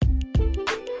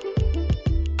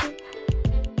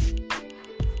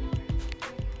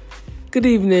Good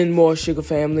evening, More Sugar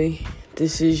family.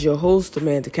 This is your host,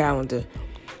 Amanda Calendar.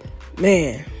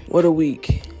 Man, what a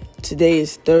week. Today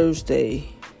is Thursday,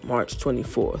 March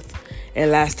 24th. And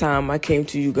last time I came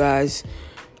to you guys,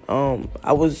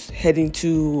 I was heading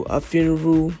to a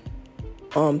funeral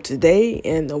today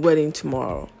and a wedding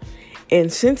tomorrow.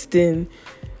 And since then,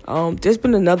 there's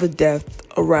been another death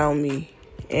around me.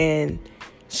 And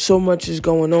so much is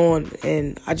going on.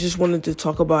 And I just wanted to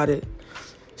talk about it.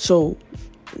 So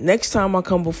next time I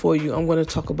come before you, I'm going to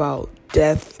talk about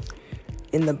death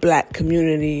in the Black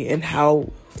community and how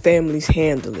families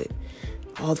handle it.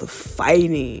 All the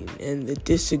fighting and the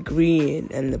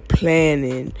disagreeing and the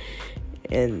planning,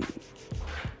 and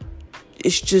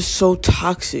it's just so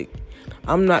toxic.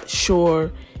 I'm not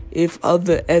sure if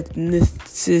other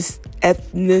ethnicities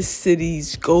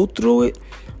go through it.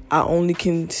 I only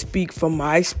can speak from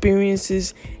my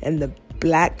experiences and the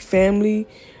Black family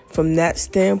from that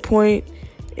standpoint.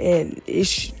 And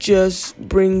it just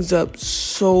brings up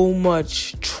so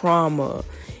much trauma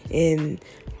and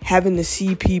having to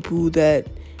see people that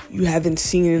you haven't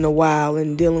seen in a while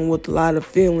and dealing with a lot of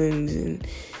feelings. And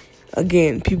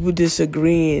again, people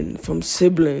disagreeing, from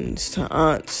siblings to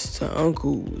aunts to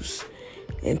uncles,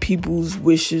 and people's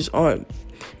wishes aren't,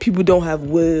 people don't have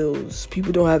wills,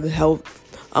 people don't have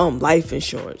life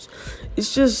insurance.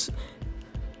 It's just,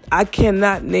 I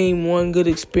cannot name one good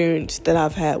experience that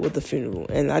I've had with the funeral,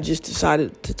 and I just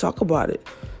decided to talk about it.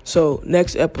 So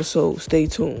next episode, stay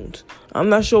tuned. I'm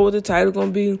not sure what the title going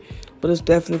to be, but it's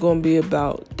definitely going to be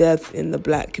about death in the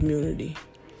Black community.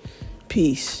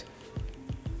 Peace.